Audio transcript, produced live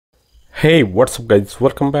Hey, what's up guys,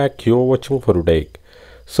 welcome back. You're watching for today.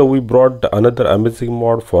 So we brought another amazing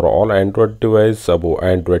mod for all Android devices above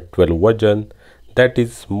Android 12 version, that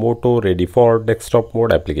is Moto ready for desktop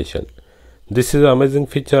mode application. This is an amazing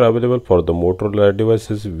feature available for the Motorola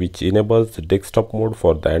devices which enables the desktop mode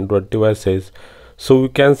for the Android devices, so we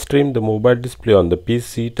can stream the mobile display on the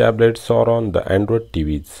PC, tablets or on the Android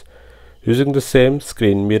TVs using the same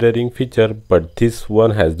screen mirroring feature, but this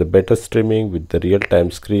one has the better streaming with the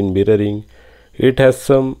real-time screen mirroring. It has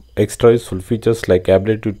some extra useful features like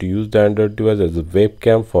ability to use the Android device as a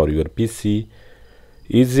webcam for your PC,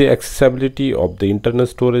 easy accessibility of the internal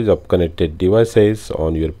storage of connected devices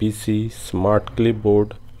on your PC, smart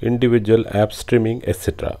clipboard, individual app streaming,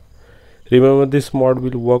 etc. Remember, this mod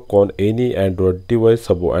will work on any Android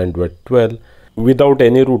device above Android 12 without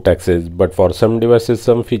any root access, but for some devices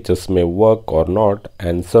some features may work or not,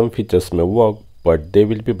 and some features may work but they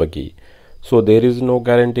will be buggy. So there is no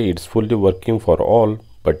guarantee it's fully working for all,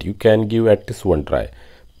 but you can give at least one try.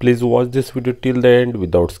 Please watch this video till the end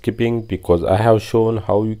without skipping, because I have shown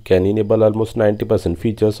how you can enable almost 90%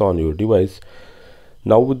 features on your device.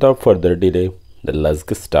 Now without further delay, let's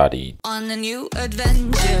get started on a new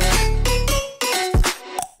adventure.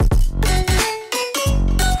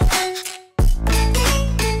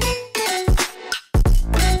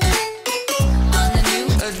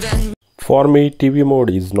 For me, TV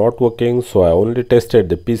mode is not working, so I only tested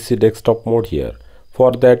the PC desktop mode here.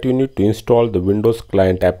 For that, you need to install the Windows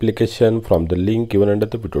client application from the link given under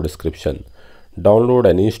the video description. Download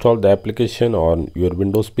and install the application on your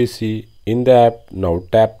Windows PC. In the app, now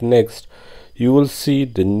tap Next. You will see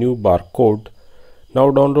the new barcode.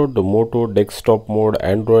 Now download the Moto desktop mode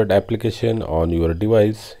Android application on your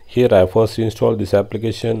device. Here I first installed this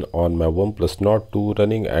application on my OnePlus Nord 2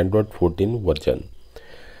 running Android 14 version.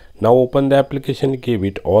 Now open the application, give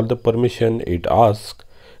it all the permission it asks.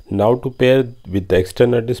 Now to pair with the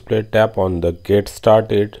external display, tap on the Get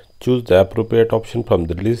Started. Choose the appropriate option from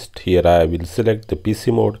the list. Here I will select the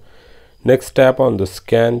PC mode. Next tap on the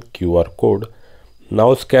Scan QR code.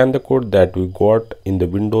 Now scan the code that we got in the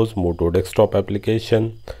Windows Moto desktop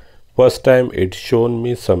application. First time it shown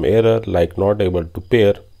me some error like not able to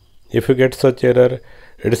pair. If you get such error,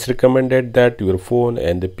 it is recommended that your phone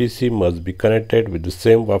and the PC must be connected with the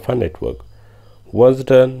same Wi-Fi network. Once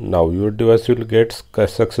done, now your device will get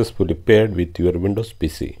successfully paired with your Windows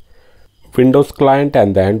PC. Windows client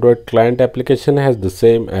and the Android client application has the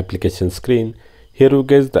same application screen. Here you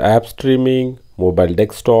get the app streaming, mobile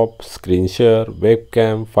desktop, screen share,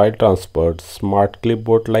 webcam, file transfer, smart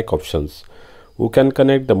clipboard like options. You can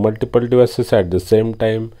connect the multiple devices at the same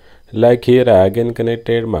time. Like here I again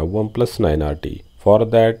connected my OnePlus 9RT. For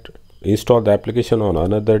that, install the application on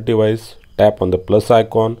another device, tap on the plus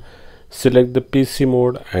icon, select the PC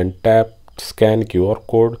mode and tap Scan QR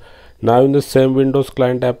code. Now in the same Windows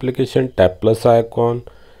client application, tap plus icon.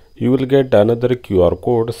 You will get another QR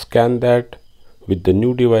code, scan that with the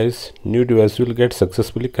new device will get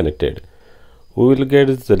successfully connected. We will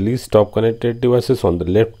get the list of connected devices on the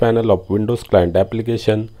left panel of Windows client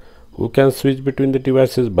application. We can switch between the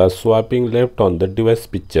devices by swiping left on the device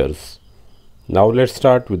pictures. Now let's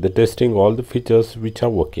start with the testing all the features which are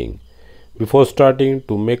working. Before starting,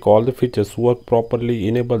 to make all the features work properly,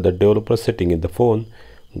 enable the developer setting in the phone.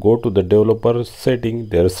 Go to the developer setting,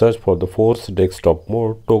 there search for the force desktop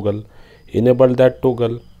mode toggle. Enable that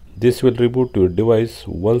toggle. This will reboot your device.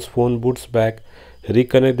 Once phone boots back,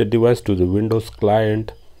 reconnect the device to the Windows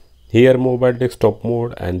client. Here mobile desktop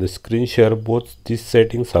mode and the screen share, both these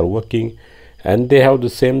settings are working and they have the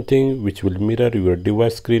same thing which will mirror your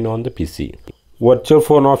device screen on the PC. Virtual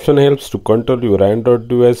phone option helps to control your Android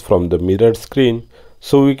device from the mirrored screen,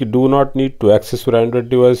 so we do not need to access your Android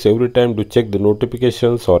device every time to check the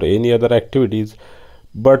notifications or any other activities.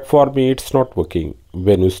 But for me it's not working.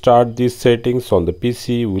 When you start these settings on the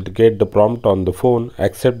PC, you will get the prompt on the phone,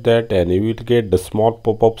 accept that, and you will get the small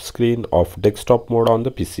pop-up screen of desktop mode on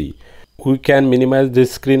the PC. We can minimize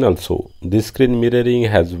this screen also. This screen mirroring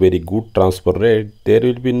has very good transfer rate. There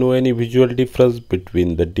will be no any visual difference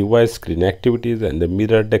between the device screen activities and the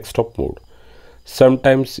mirror desktop mode.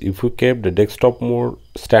 Sometimes if you keep the desktop mode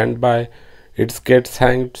standby, it gets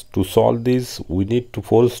hanged. To solve this, we need to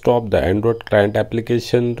force stop the Android client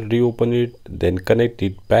application, reopen it, then connect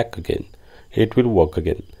it back again. It will work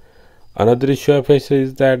again. Another issue I faced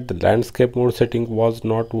is that the landscape mode setting was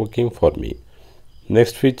not working for me.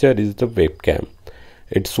 Next feature is the webcam.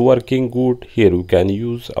 It's working good. Here you can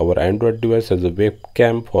use our Android device as a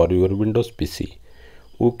webcam for your Windows PC.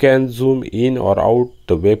 You can zoom in or out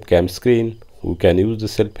the webcam screen. You can use the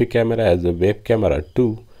selfie camera as a web camera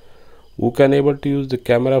too. We can able to use the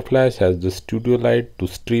camera flash as the studio light to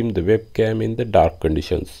stream the webcam in the dark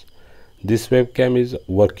conditions. This webcam is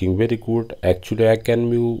working very good. Actually, I can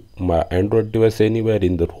move my Android device anywhere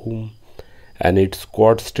in the room, and it's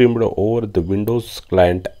got streamed over the Windows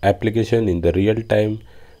client application in the real time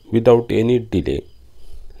without any delay.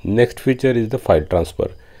 Next feature is the file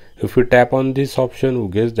transfer. If we tap on this option,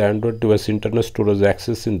 we get the Android device internal storage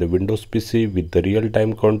access in the Windows PC with the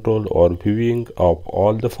real-time control or viewing of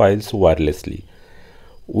all the files wirelessly.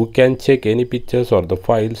 We can check any pictures or the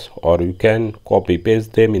files, or we can copy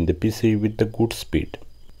paste them in the PC with the good speed.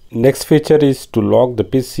 Next feature is to lock the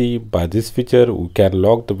PC. By this feature, we can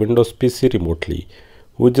lock the Windows PC remotely.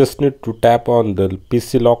 We just need to tap on the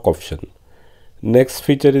PC lock option. Next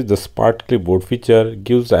feature is the smart clipboard feature.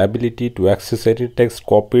 Gives the ability to access any text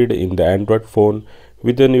copied in the Android phone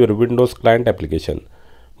within your Windows client application.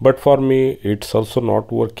 But for me, it's also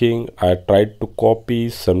not working. I tried to copy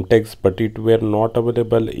some text, but it were not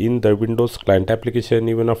available in the Windows client application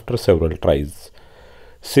even after several tries.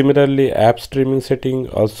 Similarly, app streaming setting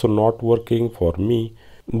also not working for me.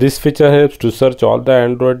 This feature helps to search all the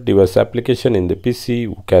Android device application in the PC.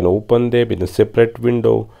 You can open them in a separate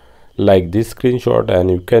window like this screenshot, and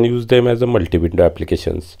you can use them as a multi-window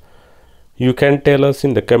applications. You can tell us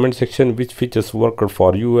in the comment section which features worked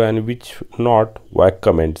for you and which not via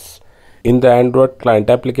comments. In the Android client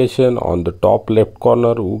application, on the top left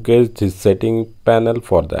corner, you get this setting panel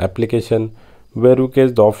for the application, where you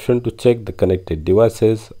get the option to check the connected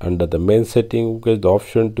devices. Under the main setting, you get the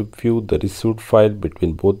option to view the received file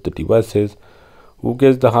between both the devices. You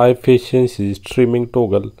get the high efficiency streaming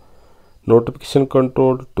toggle. Notification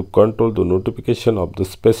control to control the notification of the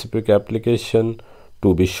specific application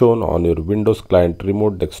to be shown on your Windows client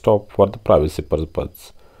remote desktop for the privacy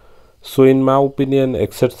purpose. So in my opinion,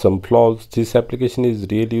 except some flaws, this application is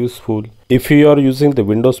really useful if you are using the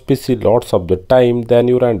Windows PC lots of the time than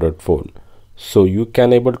your Android phone. So you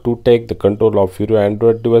can able to take the control of your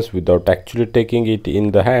Android device without actually taking it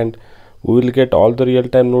in the hand. We will get all the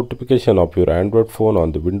real-time notification of your Android phone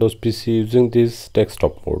on the Windows PC using this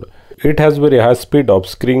desktop mode. It has very high speed of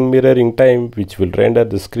screen mirroring time, which will render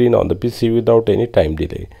the screen on the PC without any time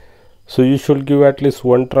delay. So you should give at least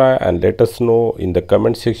one try and let us know in the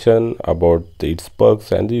comment section about its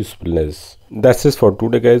perks and the usefulness. That's it for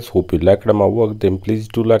today guys. Hope you liked my work. Then please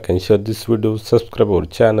do like and share this video, subscribe our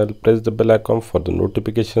channel, press the bell icon for the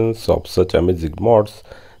notifications of such amazing mods.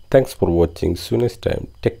 Thanks for watching. See you next time.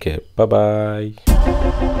 Take care. Bye bye.